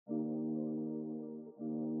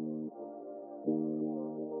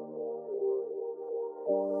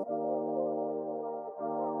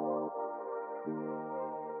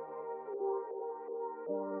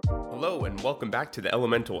Hello and welcome back to the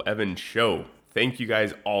Elemental Evan Show. Thank you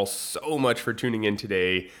guys all so much for tuning in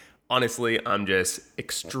today. Honestly, I'm just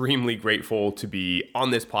extremely grateful to be on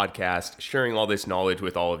this podcast, sharing all this knowledge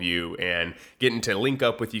with all of you and getting to link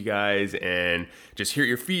up with you guys and just hear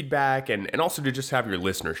your feedback and also to just have your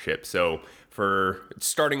listenership. So for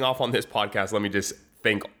starting off on this podcast, let me just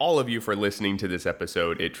thank all of you for listening to this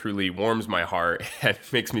episode. It truly warms my heart and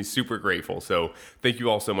makes me super grateful. So thank you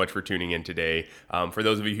all so much for tuning in today. For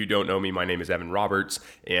those of you who don't know me, my name is Evan Roberts,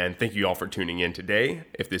 and thank you all for tuning in today.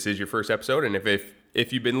 If this is your first episode, and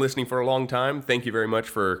if you've been listening for a long time, thank you very much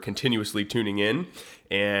for continuously tuning in.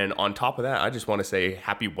 And on top of that, I just want to say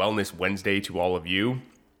happy Wellness Wednesday to all of you.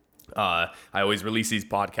 I always release these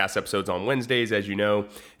podcast episodes on Wednesdays, as you know,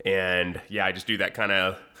 and yeah, I just do that kind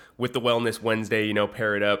of with the Wellness Wednesday,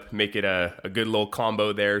 pair it up, make it a good little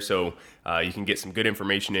combo there so you can get some good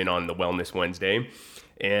information in on the Wellness Wednesday.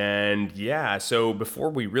 And yeah, so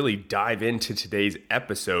before we really dive into today's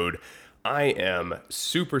episode, I am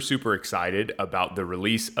super, super excited about the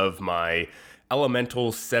release of my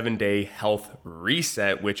Elemental 7-Day Health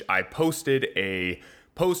Reset, which I posted a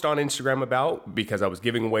post on Instagram about because I was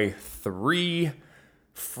giving away 3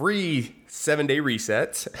 free 7-day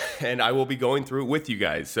resets, and I will be going through it with you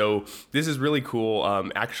guys. So this is really cool.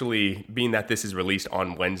 Actually, being that this is released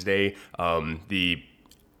on Wednesday, the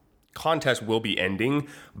contest will be ending.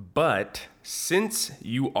 But since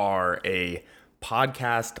you are a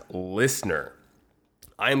podcast listener,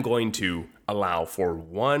 I am going to allow for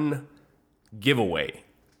one giveaway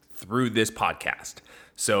through this podcast.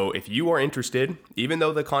 So if you are interested, even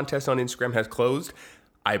though the contest on Instagram has closed,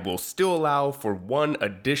 I will still allow for one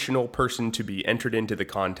additional person to be entered into the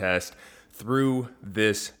contest through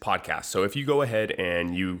this podcast. So if you go ahead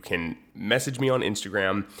and you can message me on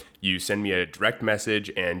Instagram, you send me a direct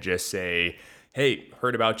message and just say, hey,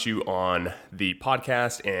 heard about you on the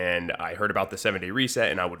podcast and I heard about the 7-day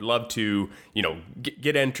reset and I would love to,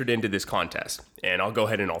 get entered into this contest. And I'll go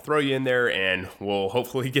ahead and I'll throw you in there and we'll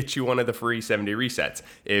hopefully get you one of the free 7-day resets.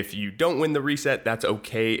 If you don't win the reset, that's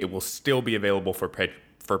okay. It will still be available for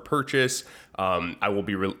purchase. I will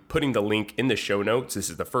be putting the link in the show notes. This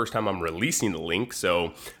is the first time I'm releasing the link,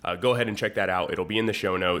 so go ahead and check that out. It'll be in the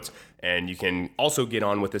show notes, and you can also get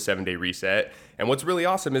on with the 7-day reset. And what's really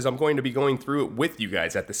awesome is I'm going to be going through it with you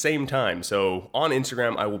guys at the same time. So on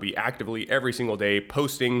Instagram, I will be actively every single day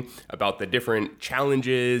posting about the different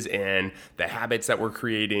challenges and the habits that we're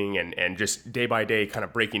creating and just day by day kind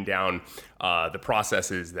of breaking down the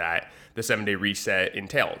processes that the 7-day reset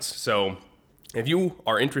entails. So if you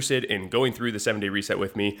are interested in going through the 7-day reset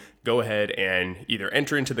with me, go ahead and either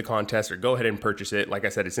enter into the contest or go ahead and purchase it. Like I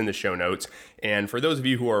said, it's in the show notes. And for those of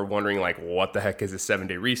you who are wondering, what the heck is a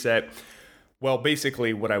 7-day reset? Well,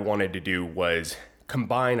 basically what I wanted to do was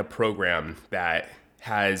combine a program that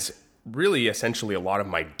has really essentially a lot of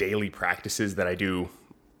my daily practices that I do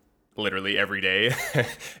literally every day.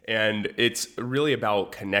 And it's really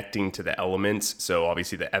about connecting to the elements. So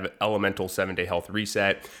obviously the Elemental 7-Day Health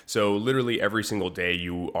Reset. So literally every single day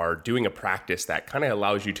you are doing a practice that kind of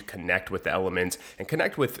allows you to connect with the elements and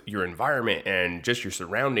connect with your environment and just your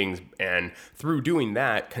surroundings. And through doing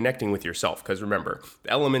that, connecting with yourself. Because remember, the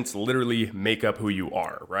elements literally make up who you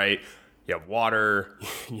are, right? You have water,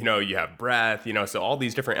 you have breath, so all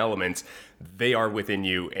these different elements, they are within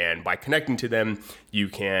you. And by connecting to them, you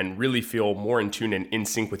can really feel more in tune and in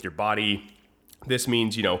sync with your body. This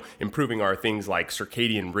means, improving our things like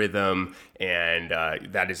circadian rhythm, and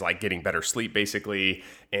that is like getting better sleep, basically,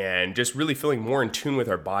 and just really feeling more in tune with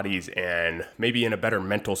our bodies and maybe in a better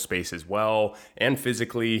mental space as well, and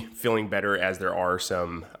physically feeling better as there are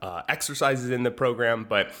some exercises in the program.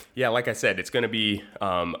 But yeah, like I said, it's going to be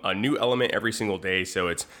a new element every single day. So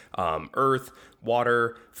it's earth,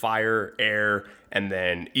 water, fire, air, and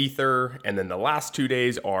then ether. And then the last 2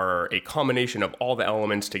 days are a combination of all the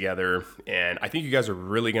elements together. And I think you guys are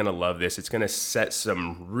really going to love this. It's going to set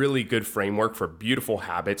some really good framework for beautiful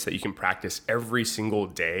habits that you can practice every single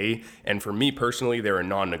day. And for me personally, they're a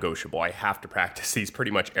non-negotiable. I have to practice these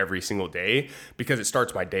pretty much every single day because it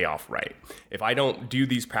starts my day off right. If I don't do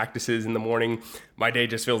these practices in the morning, my day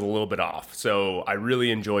just feels a little bit off. So I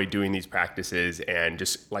really enjoy doing these practices and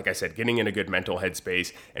just, like I said, getting in a good mental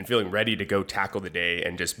headspace and feeling ready to go tackle the day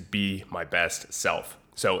and just be my best self.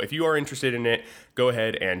 So if you are interested in it, go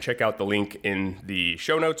ahead and check out the link in the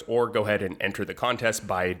show notes or go ahead and enter the contest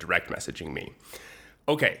by direct messaging me.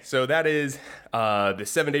 Okay, so that is the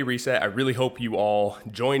 7-day reset. I really hope you all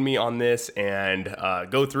join me on this and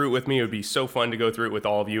go through it with me. It would be so fun to go through it with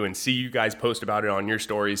all of you and see you guys post about it on your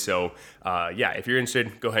stories. So yeah, if you're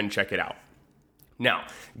interested, go ahead and check it out. Now,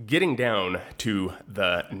 getting down to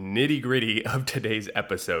the nitty gritty of today's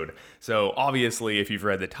episode. So obviously, if you've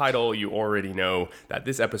read the title, you already know that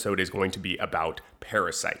this episode is going to be about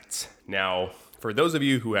parasites. Now, for those of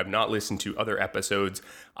you who have not listened to other episodes,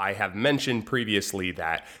 I have mentioned previously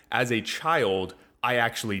that as a child, I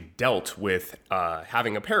actually dealt with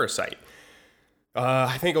having a parasite.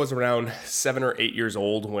 I think I was around 7 or 8 years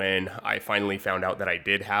old when I finally found out that I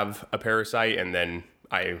did have a parasite, and then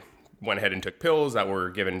I went ahead and took pills that were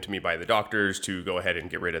given to me by the doctors to go ahead and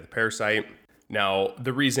get rid of the parasite. Now,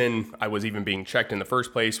 the reason I was even being checked in the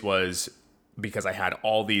first place was because I had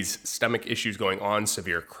all these stomach issues going on,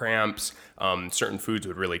 severe cramps, certain foods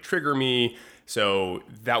would really trigger me. So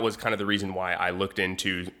that was kind of the reason why I looked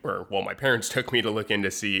into, my parents took me to look in to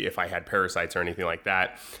see if I had parasites or anything like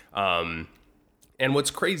that. And what's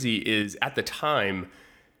crazy is at the time,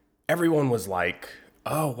 everyone was like,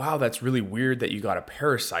 oh, wow, that's really weird that you got a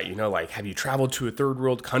parasite. Have you traveled to a third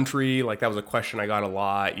world country? Like, that was a question I got a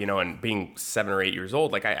lot, and being 7 or 8 years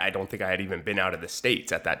old, I don't think I had even been out of the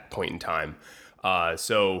States at that point in time.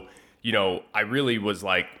 So, I really was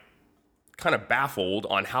kind of baffled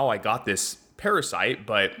on how I got this parasite,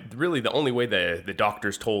 but really the only way the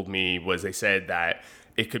doctors told me was they said that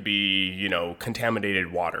it could be,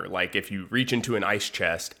 contaminated water. Like if you reach into an ice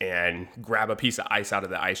chest and grab a piece of ice out of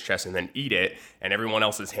the ice chest and then eat it, and everyone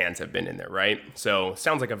else's hands have been in there, right? So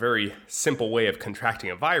sounds like a very simple way of contracting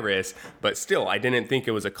a virus, but still, I didn't think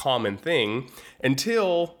it was a common thing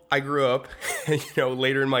until I grew up,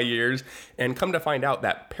 later in my years, and come to find out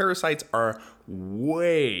that parasites are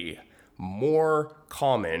way more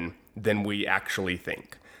common than we actually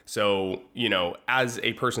think. So, as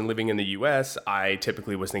a person living in the US, I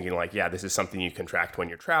typically was thinking this is something you contract when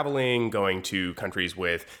you're traveling, going to countries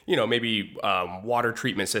with, maybe water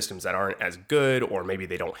treatment systems that aren't as good, or maybe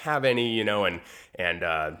they don't have any, and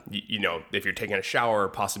if you're taking a shower,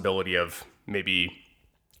 possibility of maybe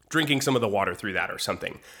drinking some of the water through that or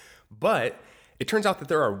something. But it turns out that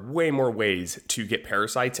there are way more ways to get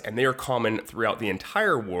parasites, and they are common throughout the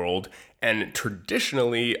entire world. And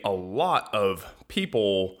traditionally, a lot of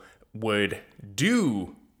people would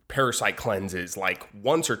do parasite cleanses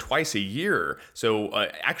once or twice a year. So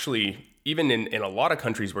actually, even in a lot of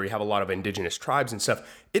countries where you have a lot of indigenous tribes and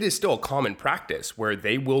stuff, it is still a common practice where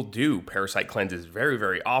they will do parasite cleanses very,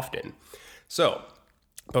 very often. So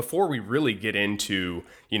before we really get into,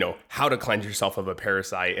 how to cleanse yourself of a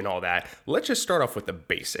parasite and all that, let's just start off with the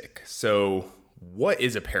basic. So what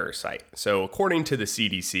is a parasite? So according to the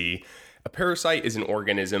CDC, a parasite is an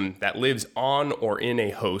organism that lives on or in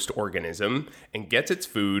a host organism and gets its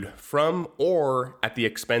food from or at the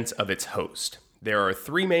expense of its host. There are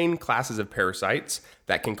 3 main classes of parasites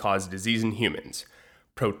that can cause disease in humans.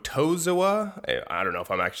 Protozoa, I don't know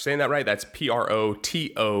if I'm actually saying that right, that's Protozoa,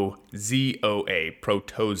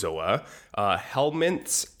 protozoa,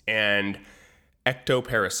 helminths, and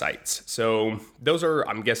ectoparasites. So those are,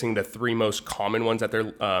 I'm guessing, the 3 most common ones that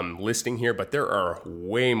they're listing here, but there are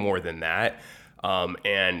way more than that.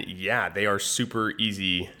 And yeah, they are super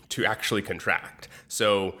easy to actually contract.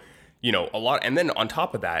 So, a lot, and then on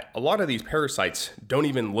top of that, a lot of these parasites don't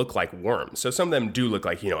even look like worms. So some of them do look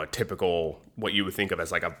like, a typical, what you would think of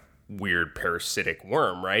as a weird parasitic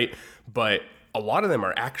worm, right? But a lot of them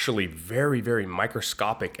are actually very, very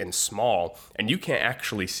microscopic and small, and you can't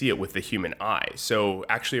actually see it with the human eye. So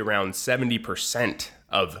actually around 70%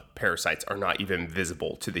 of parasites are not even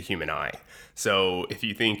visible to the human eye. So if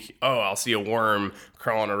you think, oh, I'll see a worm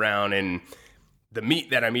crawling around in the meat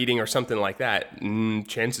that I'm eating or something like that,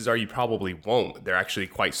 chances are you probably won't. They're actually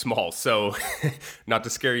quite small. So not to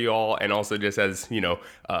scare you all, and also just as,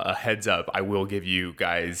 a heads up, I will give you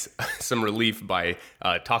guys some relief by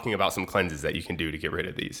talking about some cleanses that you can do to get rid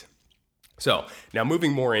of these. So now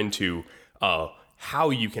moving more into how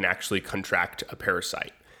you can actually contract a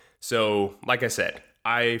parasite. So like I said,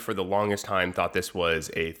 I, for the longest time, thought this was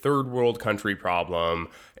a third world country problem,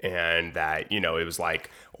 and that, it was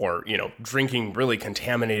drinking really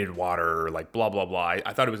contaminated water, blah, blah, blah.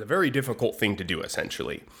 I thought it was a very difficult thing to do,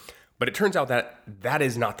 essentially. But it turns out that that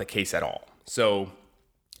is not the case at all. So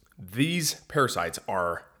these parasites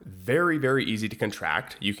are very, very easy to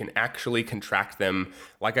contract. You can actually contract them,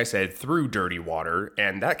 like I said, through dirty water,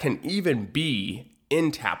 and that can even be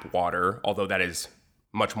in tap water, although that is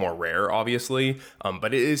much more rare, obviously,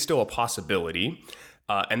 but it is still a possibility.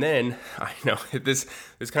 And then, I know this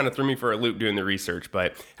kind of threw me for a loop doing the research,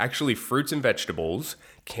 but actually fruits and vegetables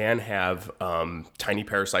can have tiny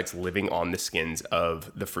parasites living on the skins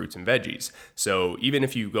of the fruits and veggies. So even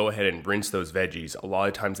if you go ahead and rinse those veggies, a lot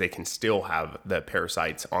of times they can still have the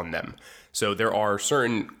parasites on them. So there are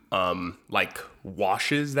certain like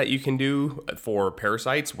washes that you can do for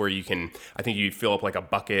parasites where you can, I think you fill up like a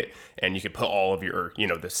bucket and you can put all of your,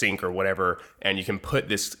 the sink or whatever, and you can put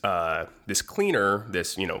this cleaner,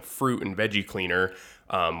 this, fruit and veggie cleaner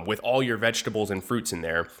with all your vegetables and fruits in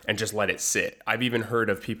there and just let it sit. I've even heard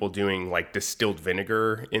of people doing like distilled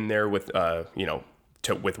vinegar in there with,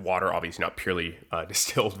 with water, obviously not purely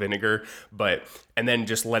distilled vinegar, and then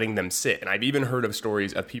just letting them sit. And I've even heard of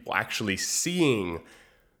stories of people actually seeing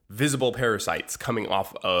visible parasites coming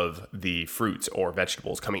off of the fruits or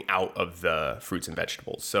vegetables, coming out of the fruits and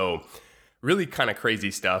vegetables. So really kind of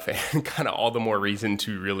crazy stuff, and kind of all the more reason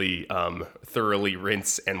to really thoroughly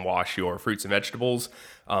rinse and wash your fruits and vegetables.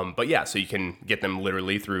 But yeah, so you can get them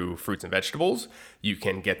literally through fruits and vegetables. You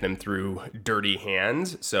can get them through dirty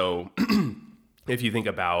hands. So if you think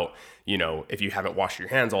about, if you haven't washed your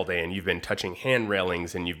hands all day and you've been touching hand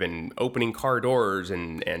railings and you've been opening car doors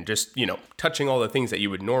and just, touching all the things that you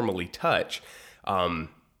would normally touch,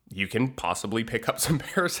 you can possibly pick up some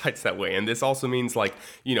parasites that way. And this also means like,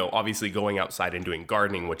 obviously going outside and doing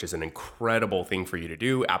gardening, which is an incredible thing for you to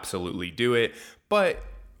do. Absolutely do it. But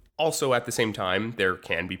also at the same time, there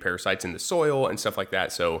can be parasites in the soil and stuff like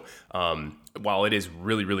that. So while it is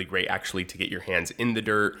really, really great actually to get your hands in the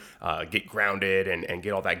dirt, get grounded and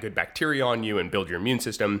get all that good bacteria on you and build your immune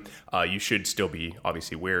system, you should still be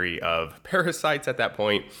obviously wary of parasites at that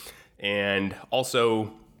point. And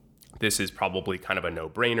also, this is probably kind of a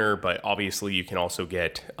no-brainer, but obviously you can also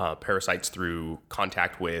get parasites through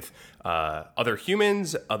contact with other human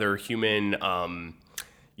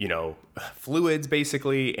fluids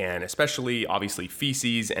basically, and especially obviously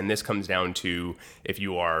feces. And this comes down to if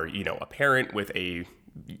you are, a parent with a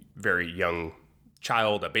very young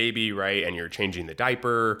child, a baby, right? And you're changing the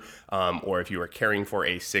diaper, or if you are caring for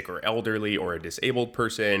a sick or elderly or a disabled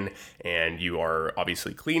person and you are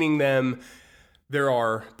obviously cleaning them, there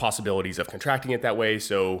are possibilities of contracting it that way.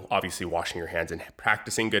 So obviously washing your hands and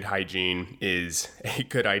practicing good hygiene is a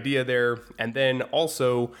good idea there. And then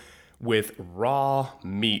also with raw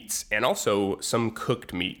meats and also some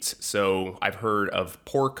cooked meats. So I've heard of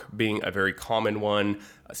pork being a very common one,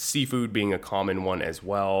 seafood being a common one as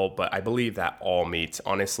well. But I believe that all meats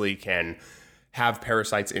honestly can have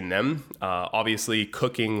parasites in them. Obviously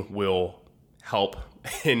cooking will help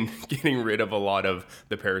in getting rid of a lot of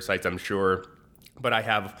the parasites, I'm sure. But I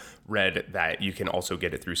have read that you can also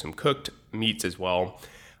get it through some cooked meats as well.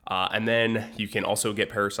 And then you can also get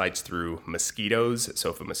parasites through mosquitoes.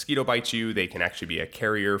 So if a mosquito bites you, they can actually be a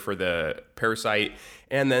carrier for the parasite.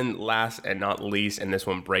 And then last and not least, and this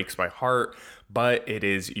one breaks my heart, but it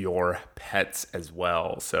is your pets as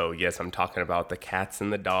well. So yes, I'm talking about the cats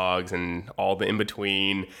and the dogs and all the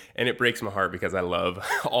in-between. And it breaks my heart because I love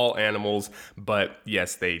all animals. But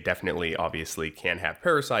yes, they definitely obviously can have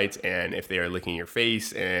parasites. And if they are licking your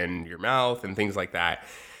face and your mouth and things like that,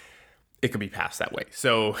 it could be passed that way.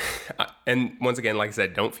 So, and once again, like I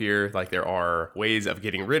said, don't fear, like there are ways of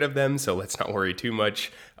getting rid of them. So let's not worry too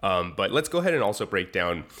much. But let's go ahead and also break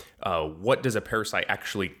down what does a parasite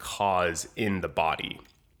actually cause in the body.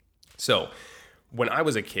 So when I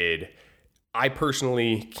was a kid, I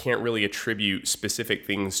personally can't really attribute specific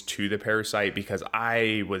things to the parasite because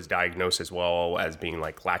I was diagnosed as well as being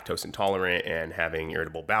like lactose intolerant and having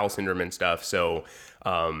irritable bowel syndrome and stuff. So,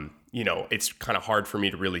 it's kind of hard for me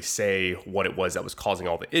to really say what it was that was causing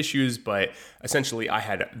all the issues, but essentially I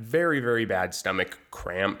had very, very bad stomach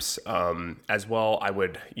cramps. As well, I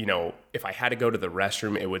would, if I had to go to the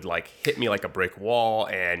restroom, it would like hit me like a brick wall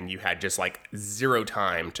and you had just like zero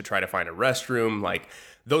time to try to find a restroom. Like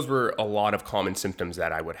those were a lot of common symptoms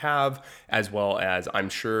that I would have, as well as I'm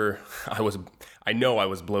sure I know I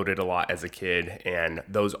was bloated a lot as a kid, and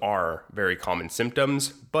those are very common symptoms.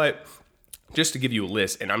 But just to give you a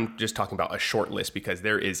list, and I'm just talking about a short list because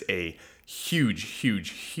there is a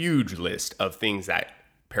huge list of things that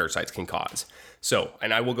parasites can cause. So,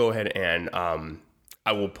 and I will go ahead and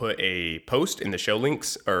I will put a post in the show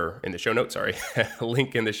links, or in the show notes, sorry, a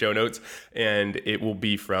link in the show notes, and it will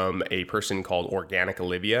be from a person called Organic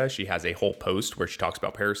Olivia. She has a whole post where she talks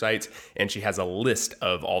about parasites, and she has a list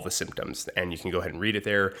of all the symptoms, and you can go ahead and read it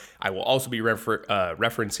there. I will also be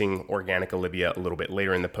referencing Organic Olivia a little bit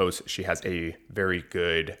later in the post. She has a very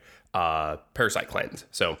good parasite cleanse.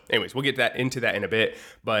 So anyways, we'll get into that in a bit,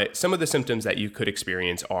 but some of the symptoms that you could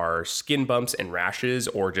experience are skin bumps and rashes,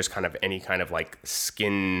 or just kind of any kind of like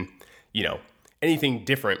skin, anything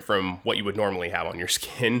different from what you would normally have on your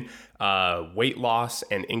skin. Weight loss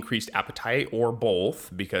and increased appetite, or both,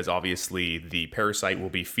 because obviously the parasite will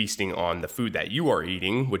be feasting on the food that you are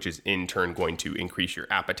eating, which is in turn going to increase your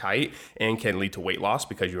appetite and can lead to weight loss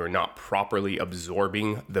because you are not properly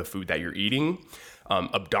absorbing the food that you're eating.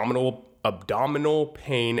 Abdominal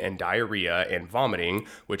pain and diarrhea and vomiting,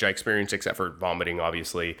 which I experienced except for vomiting,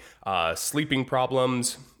 obviously. Sleeping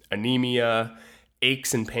problems, anemia,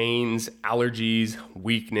 aches and pains, allergies,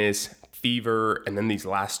 weakness, fever, and then these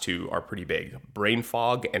last two are pretty big: brain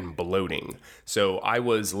fog and bloating. So I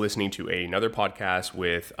was listening to another podcast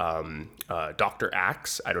with Dr.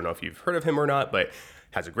 Axe. I don't know if you've heard of him or not, but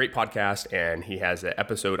has a great podcast, and he has an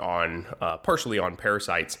episode on partially on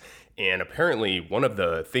parasites. And apparently one of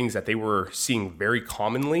the things that they were seeing very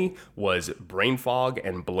commonly was brain fog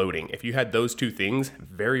and bloating. If you had those two things,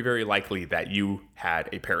 very, very likely that you had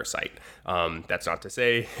a parasite. That's not to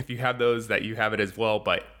say if you have those that you have it as well,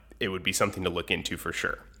 but it would be something to look into for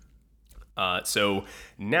sure. So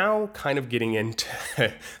now kind of getting into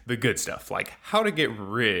the good stuff, like how to get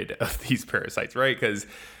rid of these parasites, right? Because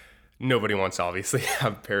nobody wants to obviously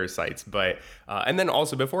have parasites, but, and then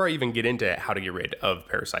also before I even get into how to get rid of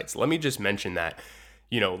parasites, let me just mention that,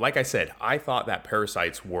 like I said, I thought that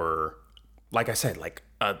parasites were, like I said, like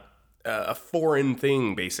a foreign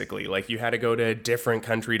thing, basically. Like you had to go to a different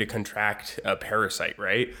country to contract a parasite,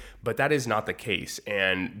 right? But that is not the case.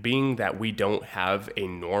 And being that we don't have a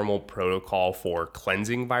normal protocol for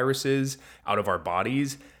cleansing viruses out of our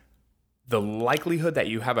bodies, the likelihood that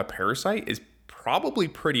you have a parasite is probably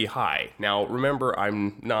pretty high. Now, remember,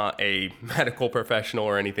 I'm not a medical professional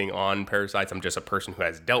or anything on parasites. I'm just a person who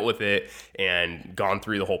has dealt with it and gone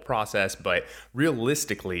through the whole process. But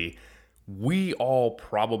realistically, we all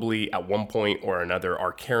probably at one point or another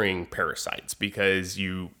are carrying parasites because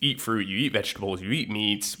you eat fruit, you eat vegetables, you eat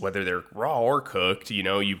meats, whether they're raw or cooked,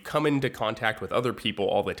 you come into contact with other people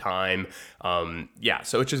all the time.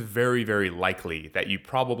 So it's just very, very likely that you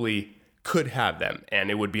probably could have them,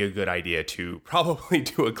 and it would be a good idea to probably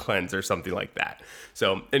do a cleanse or something like that.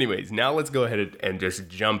 So anyways, now let's go ahead and just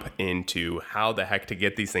jump into how the heck to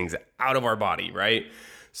get these things out of our body, right?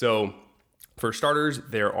 So for starters,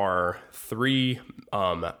 there are three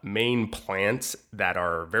main plants that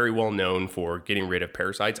are very well known for getting rid of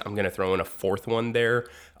parasites. I'm going to throw in a fourth one there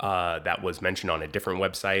that was mentioned on a different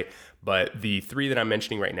website. But the three that I'm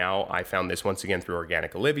mentioning right now, I found this once again through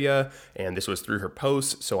Organic Olivia, and this was through her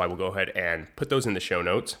posts, so I will go ahead and put those in the show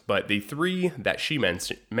notes. But the three that she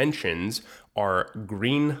mentions are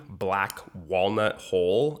green black walnut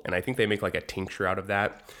whole, and I think they make like a tincture out of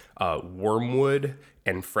that, wormwood,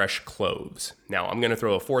 and fresh cloves. Now, I'm going to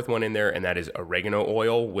throw a fourth one in there, and that is oregano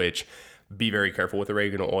oil, which be very careful with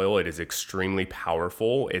oregano oil. It is extremely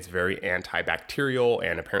powerful. It's very antibacterial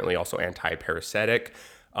and apparently also anti-parasitic.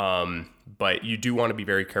 But you do want to be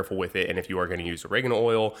very careful with it. And if you are going to use oregano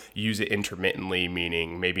oil, use it intermittently,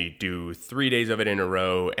 meaning maybe do 3 days of it in a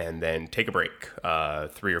row and then take a break,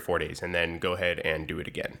 3 or 4 days, and then go ahead and do it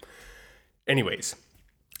again. Anyways,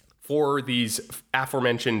 for these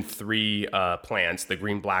aforementioned three plants, the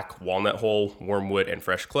green black walnut whole, wormwood, and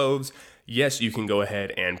fresh cloves, yes, you can go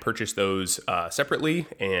ahead and purchase those separately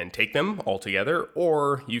and take them all together,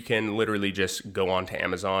 or you can literally just go on to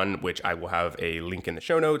Amazon, which I will have a link in the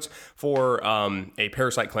show notes, for a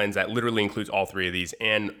parasite cleanse that literally includes all three of these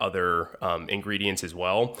and other ingredients as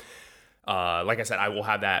well. Like I said, I will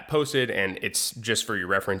have that posted, and it's just for your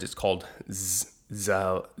reference. It's called Xalear.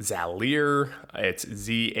 It's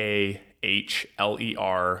Zahler,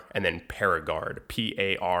 and then Paragard,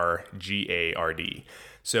 Pargard.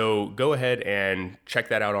 So go ahead and check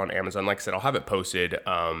that out on Amazon. Like I said, I'll have it posted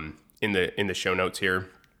in the show notes here.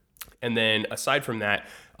 And then aside from that,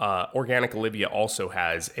 Organic Olivia also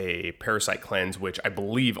has a parasite cleanse, which I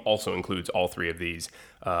believe also includes all three of these.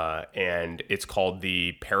 And it's called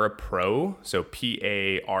the ParaPro. So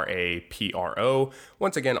PARAPRO.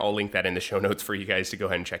 Once again, I'll link that in the show notes for you guys to go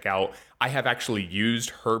ahead and check out. I have actually used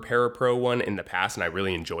her ParaPro one in the past, and I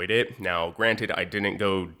really enjoyed it. Now, granted, I didn't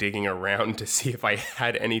go digging around to see if I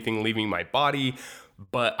had anything leaving my body,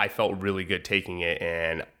 but I felt really good taking it,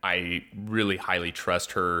 and I really highly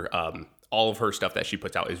trust her. All of her stuff that she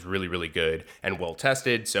puts out is really, really good and well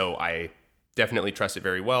tested, so I definitely trust it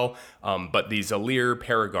very well. But the Xalear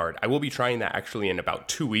Paragard, I will be trying that actually in about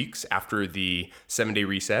 2 weeks after the 7-day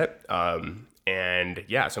reset. And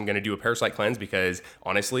yeah, so I'm going to do a parasite cleanse because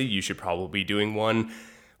honestly, you should probably be doing one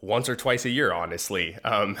once or twice a year, honestly,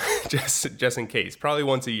 just in case. Probably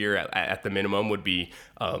once a year at the minimum would be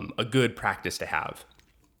a good practice to have.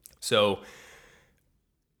 So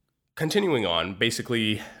continuing on,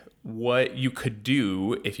 basically what you could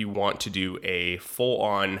do if you want to do a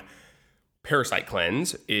full-on parasite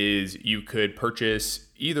cleanse is you could purchase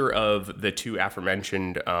either of the two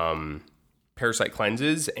aforementioned parasite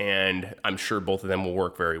cleanses, and I'm sure both of them will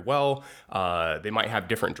work very well. They might have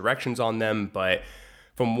different directions on them, but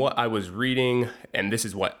from what I was reading, and this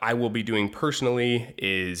is what I will be doing personally,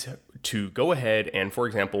 is to go ahead and, for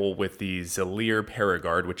example, with the Xlear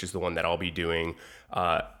Paragard, which is the one that I'll be doing,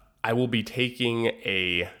 I will be taking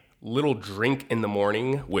a little drink in the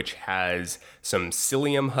morning, which has some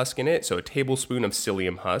psyllium husk in it. So a tablespoon of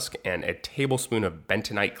psyllium husk and a tablespoon of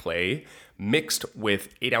bentonite clay mixed with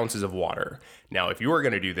 8 ounces of water. Now, if you are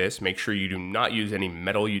going to do this, make sure you do not use any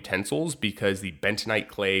metal utensils, because the bentonite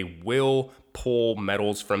clay will pull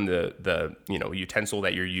metals from the utensil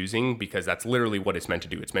that you're using, because that's literally what it's meant to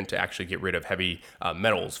do. It's meant to actually get rid of heavy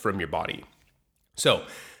metals from your body. So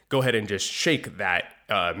go ahead and just shake that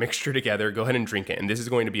mixture together. Go ahead and drink it. And this is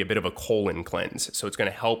going to be a bit of a colon cleanse. So it's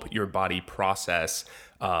going to help your body process,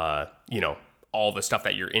 all the stuff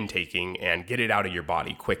that you're intaking and get it out of your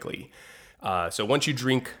body quickly. So once you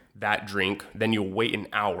drink that drink, then you'll wait an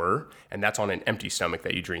hour, and that's on an empty stomach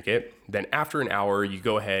that you drink it. Then after an hour, you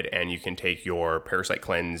go ahead and you can take your parasite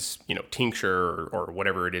cleanse, tincture or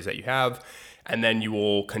whatever it is that you have. And then you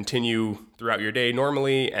will continue throughout your day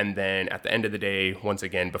normally. And then at the end of the day, once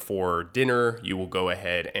again, before dinner, you will go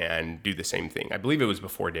ahead and do the same thing. I believe it was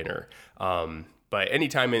before dinner. But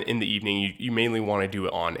anytime in the evening, you mainly want to do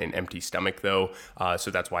it on an empty stomach though.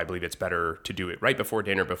 So that's why I believe it's better to do it right before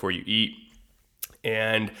dinner, before you eat.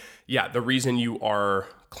 And yeah, the reason you are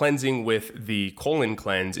cleansing with the colon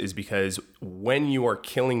cleanse is because when you are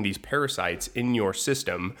killing these parasites in your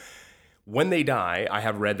system, when they die, I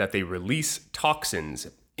have read that they release toxins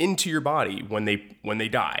into your body when they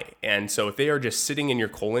die. And so if they are just sitting in your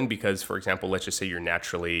colon because, for example, let's just say you're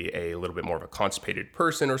naturally a little bit more of a constipated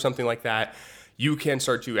person or something like that, you can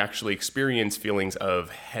start to actually experience feelings of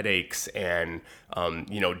headaches and,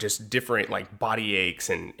 just different like body aches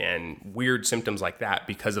and weird symptoms like that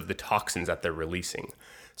because of the toxins that they're releasing.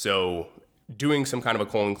 So doing some kind of a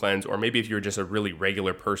colon cleanse, or maybe if you're just a really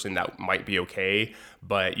regular person, that might be okay,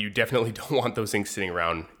 but you definitely don't want those things sitting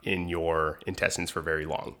around in your intestines for very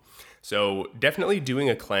long. So definitely doing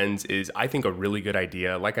a cleanse is, I think, a really good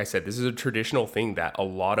idea. Like I said, this is a traditional thing that a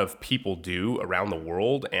lot of people do around the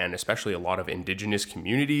world, and especially a lot of indigenous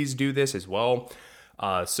communities do this as well.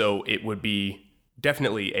 So it would be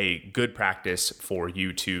definitely a good practice for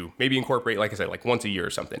you to maybe incorporate, like I said, like once a year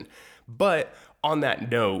or something. But on that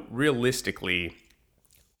note, realistically,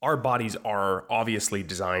 our bodies are obviously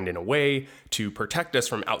designed in a way to protect us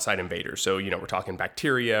from outside invaders. So, we're talking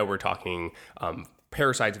bacteria, we're talking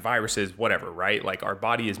parasites, viruses, whatever, right? Like our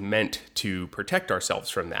body is meant to protect ourselves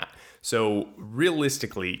from that. So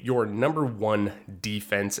realistically, your number one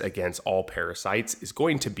defense against all parasites is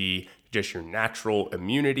going to be just your natural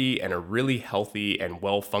immunity and a really healthy and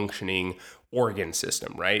well-functioning organ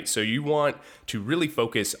system, right? So you want to really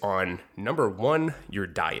focus on, number one, your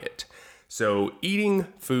diet. So eating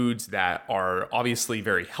foods that are obviously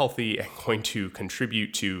very healthy and going to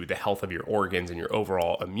contribute to the health of your organs and your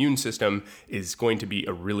overall immune system is going to be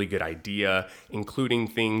a really good idea, including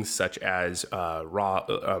things such as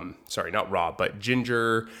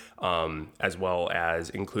ginger, as well as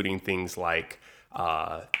including things like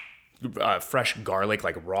fresh garlic,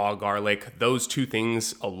 like raw garlic. Those two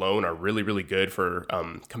things alone are really, really good for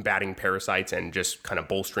combating parasites and just kind of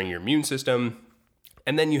bolstering your immune system.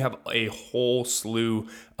 And then you have a whole slew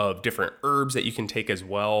of different herbs that you can take as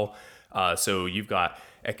well. So you've got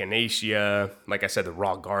echinacea, like I said, the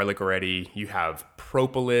raw garlic already. You have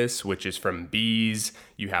propolis, which is from bees.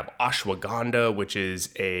 You have ashwagandha, which is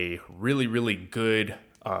a really, really good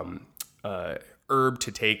herb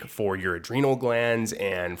to take for your adrenal glands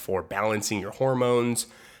and for balancing your hormones.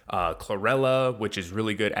 Chlorella, which is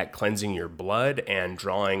really good at cleansing your blood and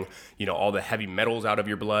drawing, all the heavy metals out of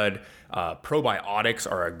your blood.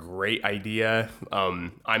 Probiotics are a great idea.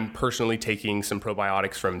 I'm personally taking some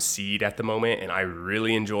probiotics from Seed at the moment, and I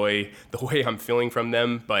really enjoy the way I'm feeling from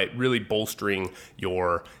them, but really bolstering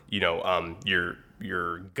your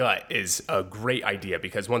gut is a great idea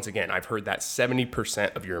because, once again, I've heard that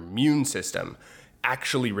 70% of your immune system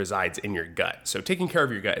actually resides in your gut. So taking care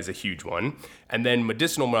of your gut is a huge one. And then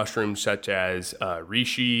medicinal mushrooms such as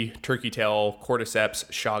reishi, turkey tail, cordyceps,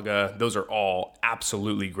 chaga, those are all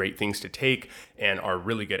absolutely great things to take and are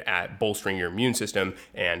really good at bolstering your immune system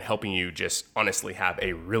and helping you just honestly have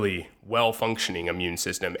a really well-functioning immune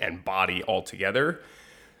system and body altogether.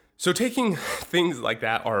 So taking things like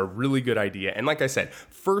that are a really good idea. And like I said,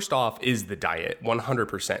 First off is the diet,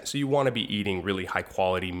 100%. So you want to be eating really high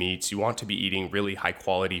quality meats. You want to be eating really high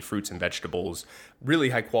quality fruits and vegetables,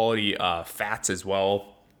 really high quality fats as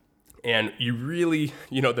well. And you really,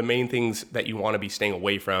 the main things that you want to be staying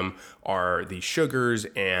away from are the sugars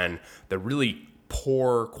and the really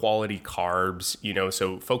poor quality carbs,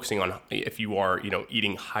 so focusing on if you are,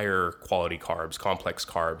 eating higher quality carbs, complex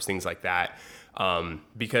carbs, things like that.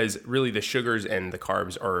 Because really the sugars and the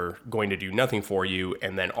carbs are going to do nothing for you.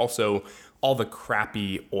 And then also all the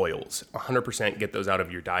crappy oils, 100% get those out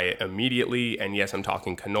of your diet immediately. And yes, I'm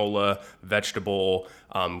talking canola, vegetable,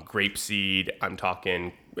 grapeseed. I'm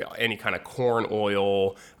talking any kind of corn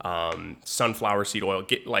oil, sunflower seed oil.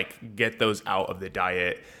 Get those out of the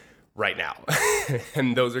diet right now.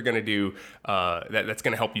 And those are going to do, that's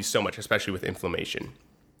going to help you so much, especially with inflammation.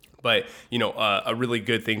 But, a really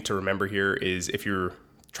good thing to remember here is if you're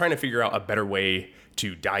trying to figure out a better way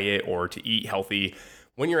to diet or to eat healthy,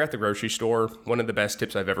 when you're at the grocery store, one of the best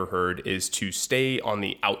tips I've ever heard is to stay on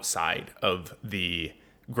the outside of the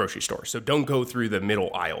grocery store. So don't go through the middle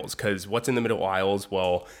aisles, because what's in the middle aisles?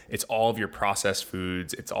 Well, it's all of your processed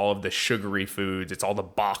foods. It's all of the sugary foods. It's all the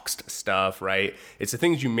boxed stuff, right? It's the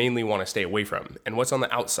things you mainly want to stay away from. And what's on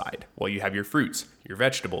the outside? Well, you have your fruits, your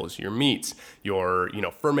vegetables, your meats, your,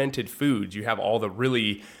 fermented foods. You have all the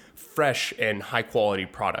really fresh and high quality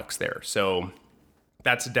products there. So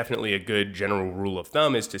that's definitely a good general rule of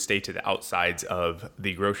thumb, is to stay to the outsides of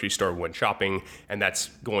the grocery store when shopping. And that's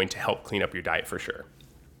going to help clean up your diet for sure.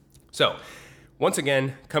 So once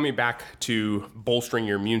again, coming back to bolstering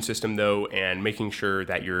your immune system though, and making sure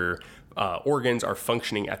that your organs are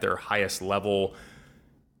functioning at their highest level,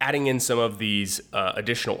 adding in some of these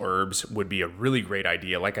additional herbs would be a really great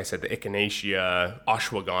idea. Like I said, the echinacea,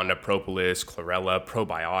 ashwagandha, propolis, chlorella,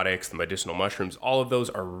 probiotics, the medicinal mushrooms, all of those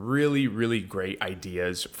are really, really great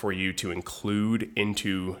ideas for you to include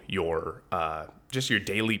into your just your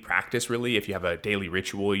daily practice, really. If you have a daily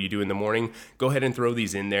ritual you do in the morning, go ahead and throw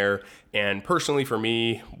these in there. And personally for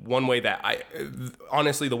me, one way that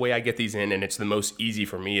honestly, the way I get these in, and it's the most easy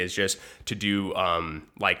for me, is just to do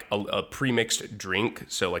like a pre-mixed drink.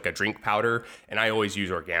 So like a drink powder, and I always use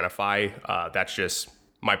Organifi. That's just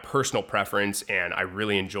my personal preference, and I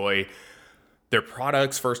really enjoy their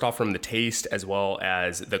products, first off, from the taste as well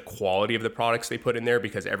as the quality of the products they put in there,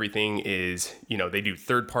 because everything is, they do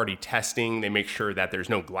third-party testing. They make sure that there's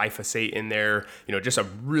no glyphosate in there, just a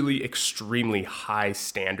really extremely high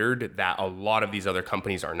standard that a lot of these other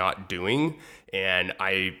companies are not doing. And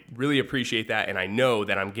I really appreciate that. And I know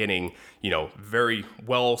that I'm getting, very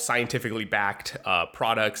well scientifically backed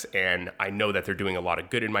products. And I know that they're doing a lot of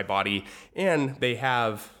good in my body. And they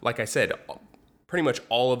have, like I said, pretty much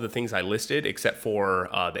all of the things I listed, except for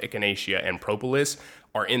the echinacea and propolis,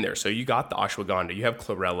 are in there. So you got the ashwagandha, you have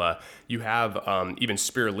chlorella, you have even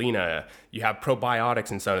spirulina, you have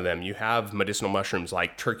probiotics in some of them, you have medicinal mushrooms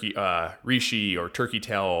like reishi or turkey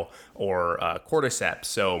tail or cordyceps.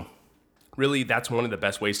 So really, that's one of the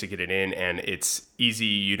best ways to get it in, and it's easy.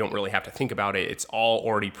 You don't really have to think about it. It's all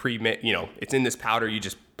already pre-mixed. It's in this powder. You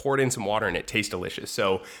just pour it in some water and it tastes delicious.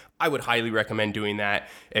 So I would highly recommend doing that.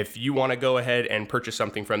 If you want to go ahead and purchase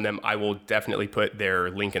something from them, I will definitely put their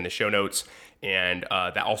link in the show notes. And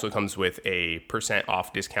that also comes with a %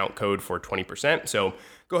 off discount code for 20%. So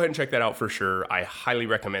go ahead and check that out for sure. I highly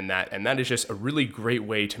recommend that. And that is just a really great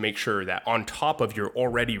way to make sure that on top of your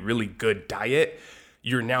already really good diet,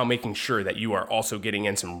 you're now making sure that you are also getting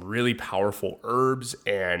in some really powerful herbs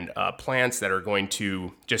and plants that are going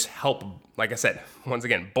to just help, like I said, once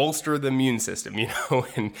again, bolster the immune system,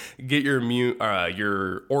 and get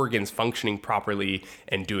your organs functioning properly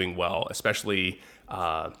and doing well, especially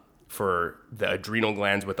for the adrenal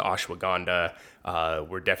glands with the ashwagandha.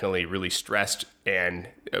 We're definitely really stressed and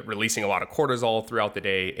releasing a lot of cortisol throughout the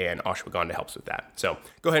day, and ashwagandha helps with that. So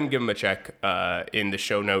go ahead and give them a check in the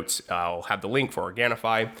show notes. I'll have the link for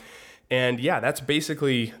Organifi. And yeah, that's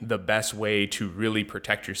basically the best way to really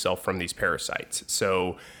protect yourself from these parasites.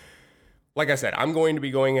 So like I said, I'm going to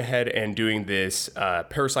be going ahead and doing this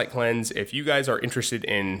parasite cleanse. If you guys are interested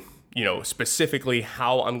in specifically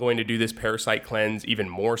how I'm going to do this parasite cleanse even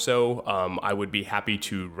more so, I would be happy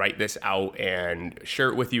to write this out and share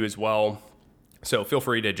it with you as well. So feel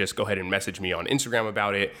free to just go ahead and message me on Instagram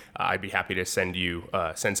about it. I'd be happy to send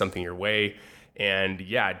something your way. And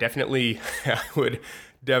yeah, definitely, I would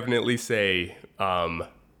definitely say,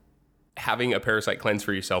 having a parasite cleanse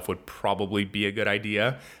for yourself would probably be a good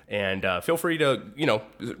idea. And feel free to,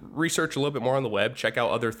 research a little bit more on the web, check out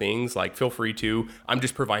other things. Like, feel free to. I'm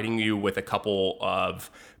just providing you with a couple of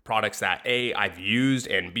products that A, I've used,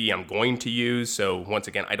 and B, I'm going to use. So once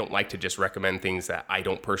again, I don't like to just recommend things that I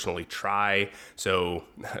don't personally try. So,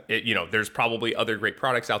 there's probably other great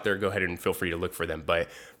products out there. Go ahead and feel free to look for them. But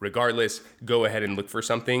regardless, go ahead and look for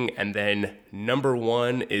something. And then number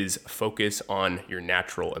one is focus on your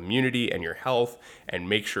natural immunity and your health, and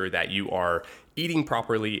make sure that you are eating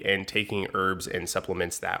properly and taking herbs and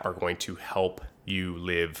supplements that are going to help you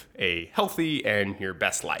live a healthy and your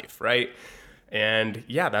best life, right? And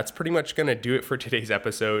yeah, that's pretty much going to do it for today's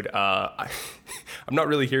episode. I'm not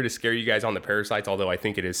really here to scare you guys on the parasites, although I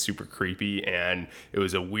think it is super creepy, and it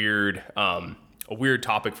was a weird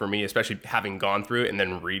topic for me, especially having gone through it and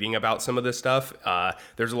then reading about some of this stuff.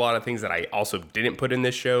 There's a lot of things that I also didn't put in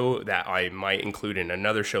this show that I might include in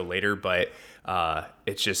another show later, but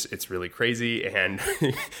it's really crazy, and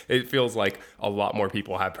it feels like a lot more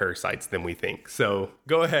people have parasites than we think. So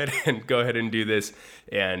go ahead and do this.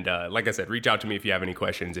 And like I said, reach out to me if you have any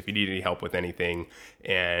questions, if you need any help with anything.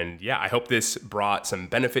 And yeah, I hope this brought some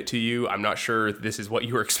benefit to you. I'm not sure this is what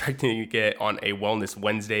you were expecting to get on a Wellness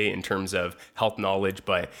Wednesday in terms of health knowledge,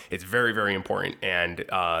 but it's very, very important. And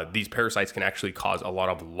these parasites can actually cause a lot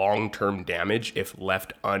of long-term damage if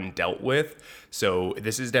left undealt with. So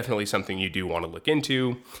this is definitely something you do want to look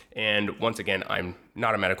into. And once again, I'm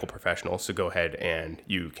not a medical professional, so go ahead and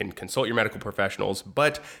you can consult your medical professionals,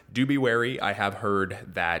 but do be wary. I have heard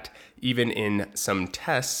that even in some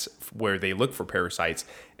tests where they look for parasites,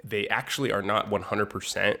 they actually are not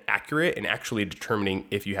 100% accurate in actually determining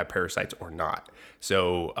if you have parasites or not.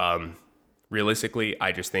 So, realistically,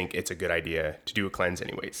 I just think it's a good idea to do a cleanse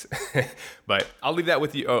anyways. But I'll leave that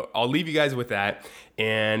with you. I'll leave you guys with that.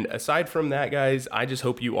 And aside from that, guys, I just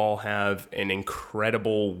hope you all have an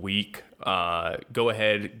incredible week. Go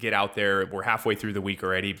ahead, get out there. We're halfway through the week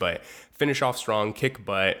already, but finish off strong, kick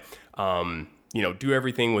butt. Do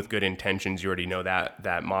everything with good intentions. You already know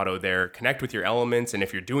that motto there. Connect with your elements. And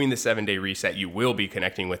if you're doing the 7-day reset, you will be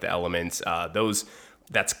connecting with the elements.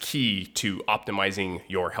 That's key to optimizing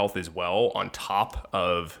your health as well, on top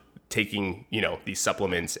of taking, these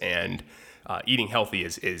supplements and eating healthy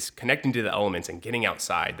is connecting to the elements and getting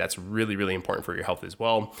outside. That's really, really important for your health as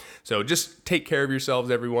well. So just take care of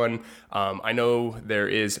yourselves, everyone. I know there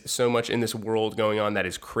is so much in this world going on that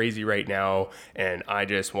is crazy right now, and I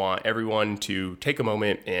just want everyone to take a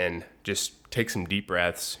moment and just take some deep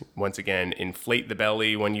breaths. Once again, inflate the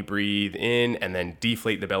belly when you breathe in, and then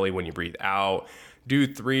deflate the belly when you breathe out. Do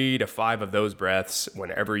 3 to 5 of those breaths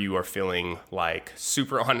whenever you are feeling like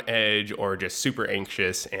super on edge or just super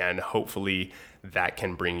anxious, and hopefully that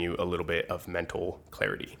can bring you a little bit of mental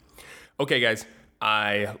clarity. Okay, guys,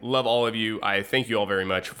 I love all of you. I thank you all very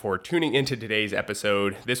much for tuning into today's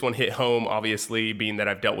episode. This one hit home, obviously, being that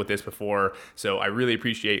I've dealt with this before. So I really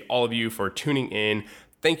appreciate all of you for tuning in.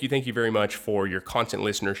 Thank you very much for your constant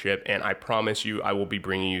listenership, and I promise you I will be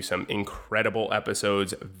bringing you some incredible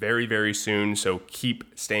episodes very, very soon, so keep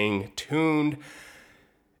staying tuned,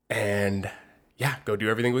 and yeah, go do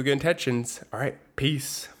everything with good intentions. All right,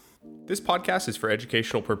 peace. This podcast is for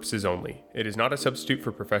educational purposes only. It is not a substitute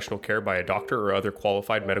for professional care by a doctor or other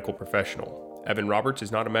qualified medical professional. Evan Roberts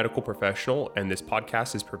is not a medical professional, and this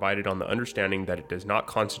podcast is provided on the understanding that it does not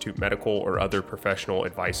constitute medical or other professional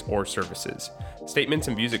advice or services. Statements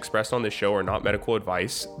and views expressed on this show are not medical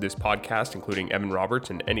advice. This podcast, including Evan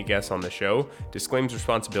Roberts and any guests on the show, disclaims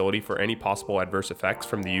responsibility for any possible adverse effects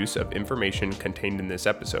from the use of information contained in this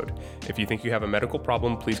episode. If you think you have a medical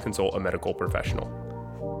problem, please consult a medical professional.